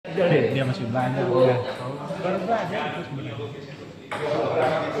Dia masih belajar ya. Baru belajar itu sebenarnya.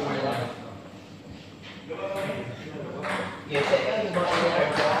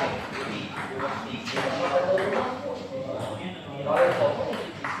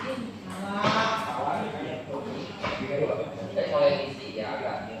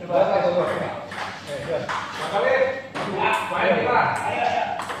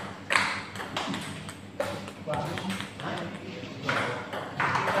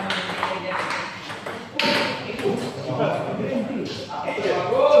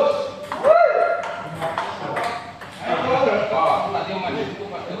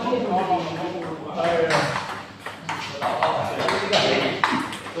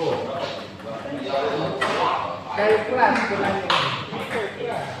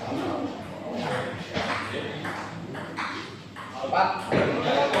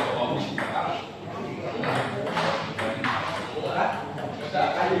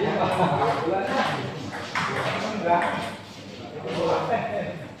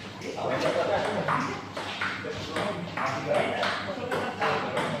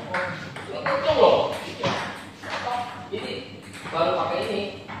 Baru pakai ini.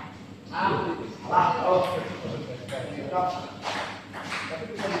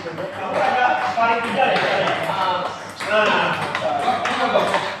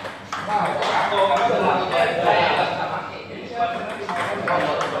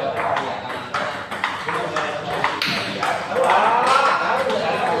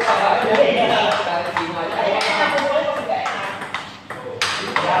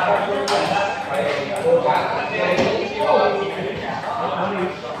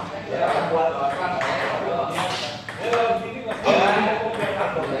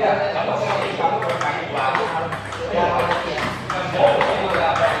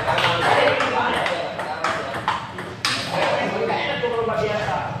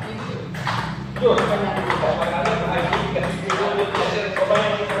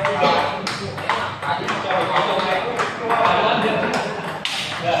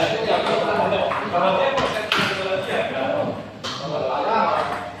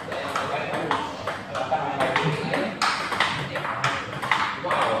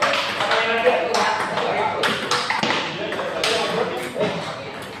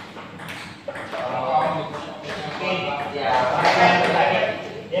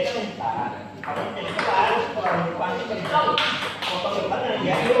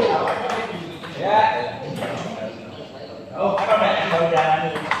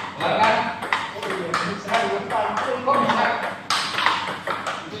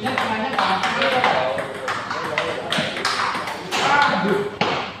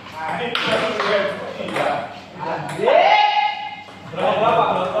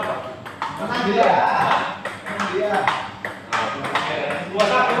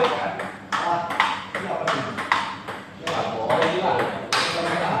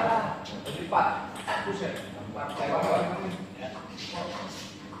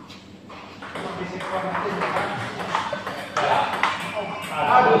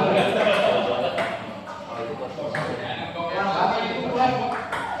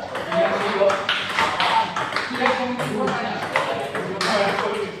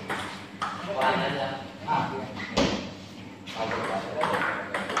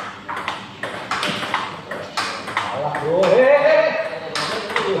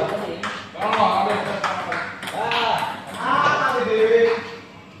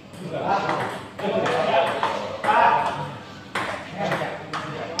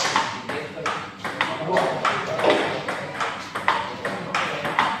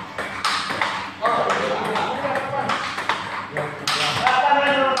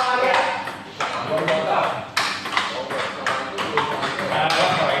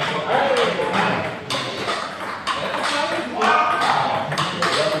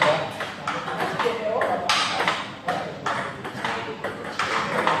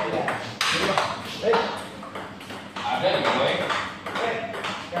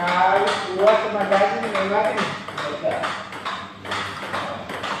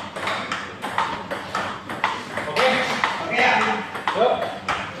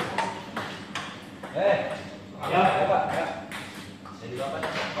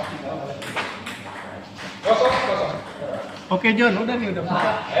 Oke John, udah nih udah.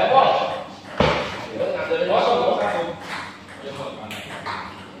 Ayo bos.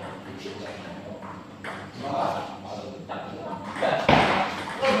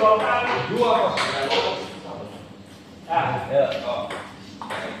 Dua bos.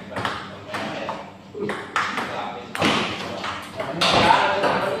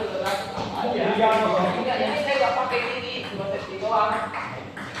 Ini saya nggak pakai ini, cuma sesi doang.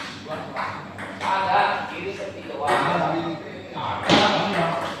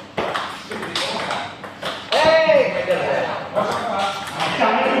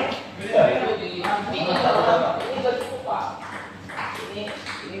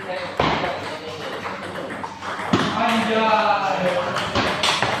 Ini saya. Anjay.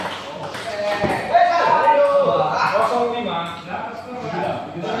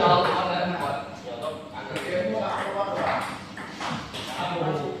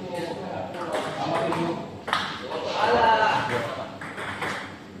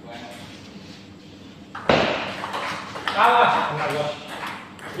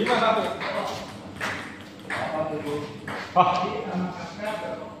 5-1. Ah.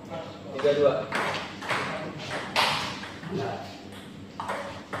 3-2.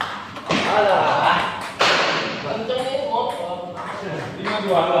 Alah. Kenceng nih, Om.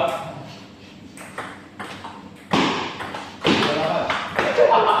 5-2 lah.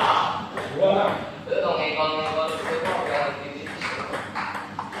 2-6. Itu dong ekor-ekor itu kok yang ini.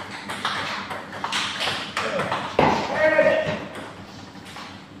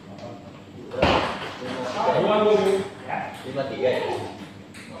 Lima tiga ya.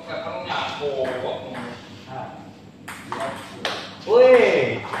 Kamu nyapo.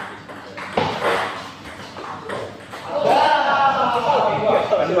 Wih.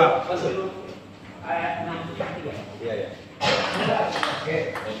 Masih Pak. Iya ya. Oke.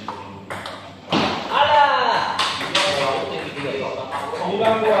 Alah.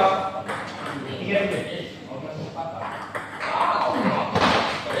 9-2.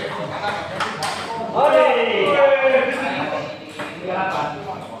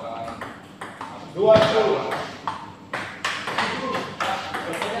 Dua sepuluh.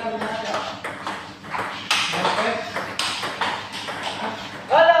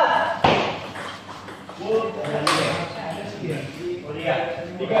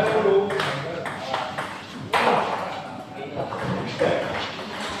 Tiga sepuluh.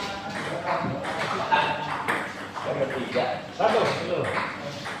 Satu.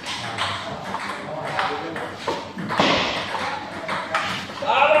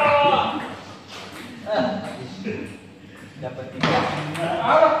 Dapat 3.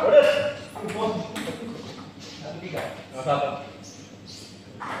 Udah. Satu 3. Satu.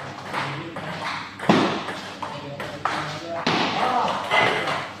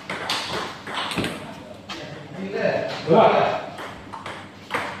 Dua.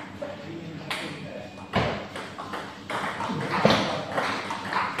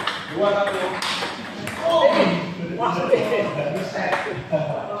 Dua satu.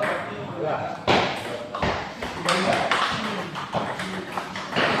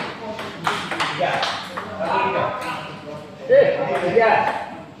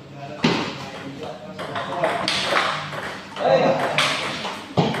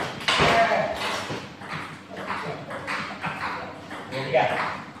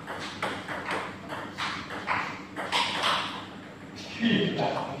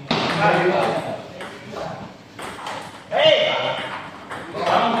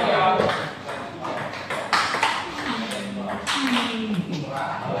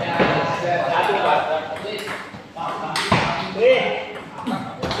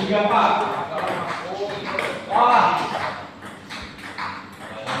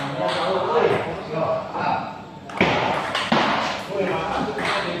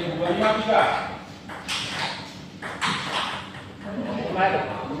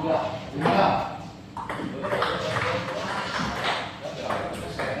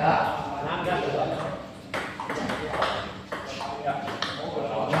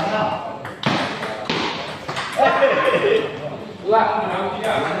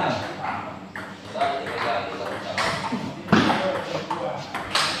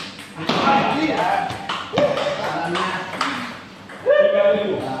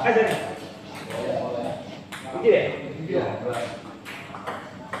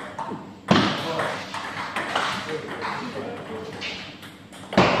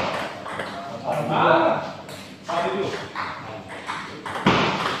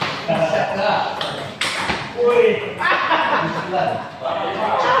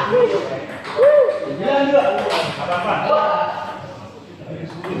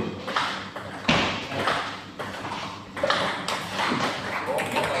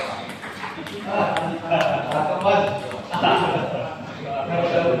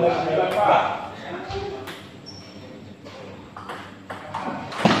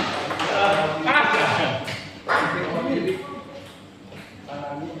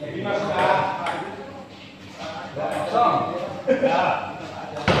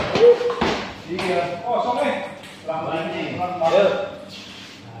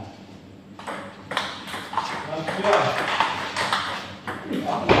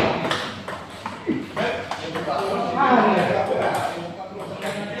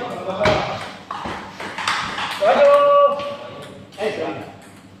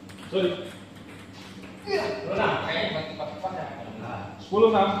 Sorry. 10 kayaknya cepat-cepat ya.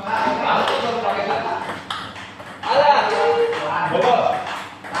 10-6. Alah. Bobol.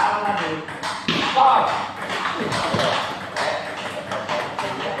 Salah dulu. Stop.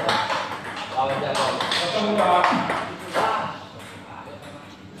 Lawan jago. Ketemu Pak.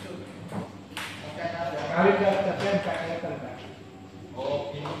 Kali dia capek kayak kan.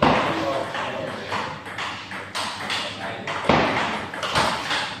 Oh, ini.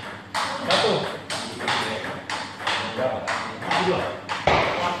 Satu. Dua.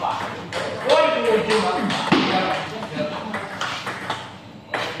 Apa? Oh, itu ujung.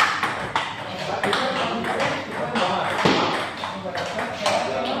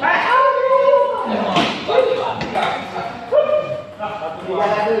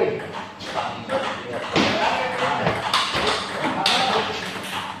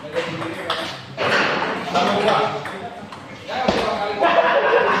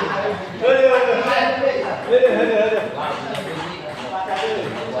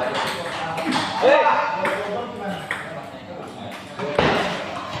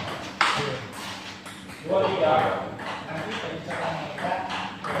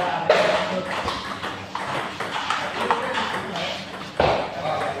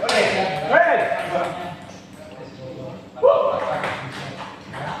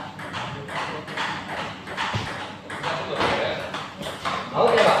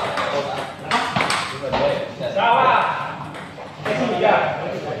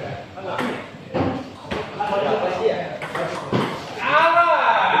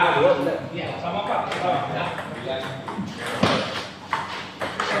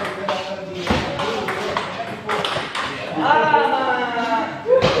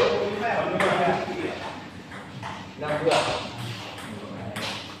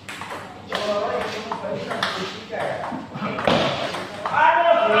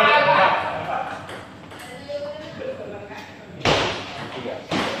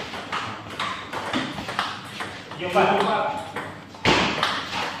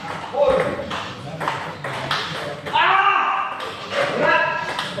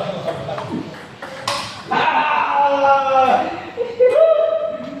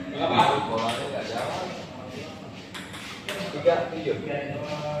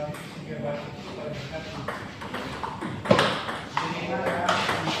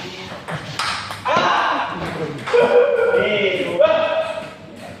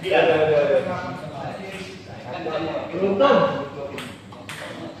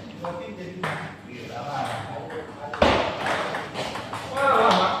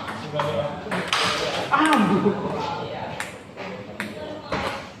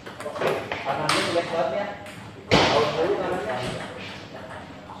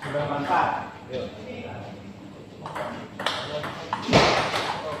 Sudah mantap.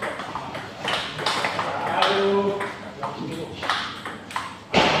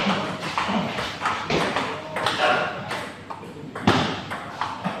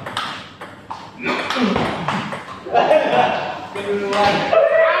 Keduluan.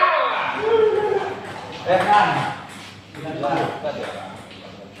 Kan.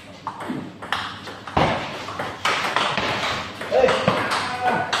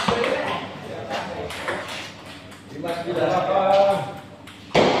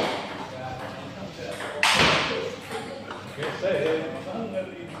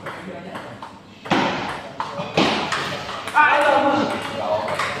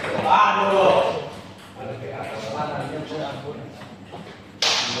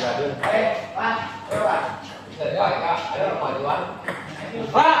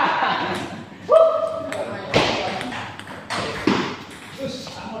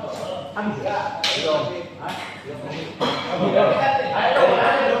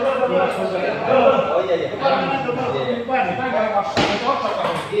 Oh iya iya.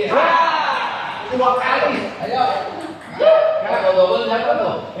 Dua kali. Ayo. Kalau double siapa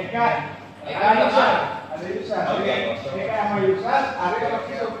tuh? Eka. Ada Yusan. Ada Yusan. Eka sama Yusan. Ada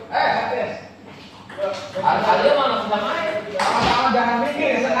waktu. Hates. Kalian mana sudah main? Sama-sama jangan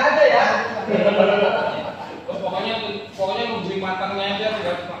mikir, sengaja ya. Pokoknya lu beli matangnya aja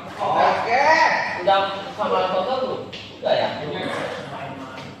tidak. Oke. Udah sama total tuh? Udah ya?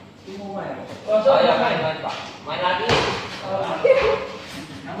 Oh, ya main Pak. Main lagi.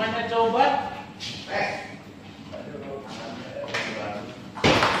 Namanya coba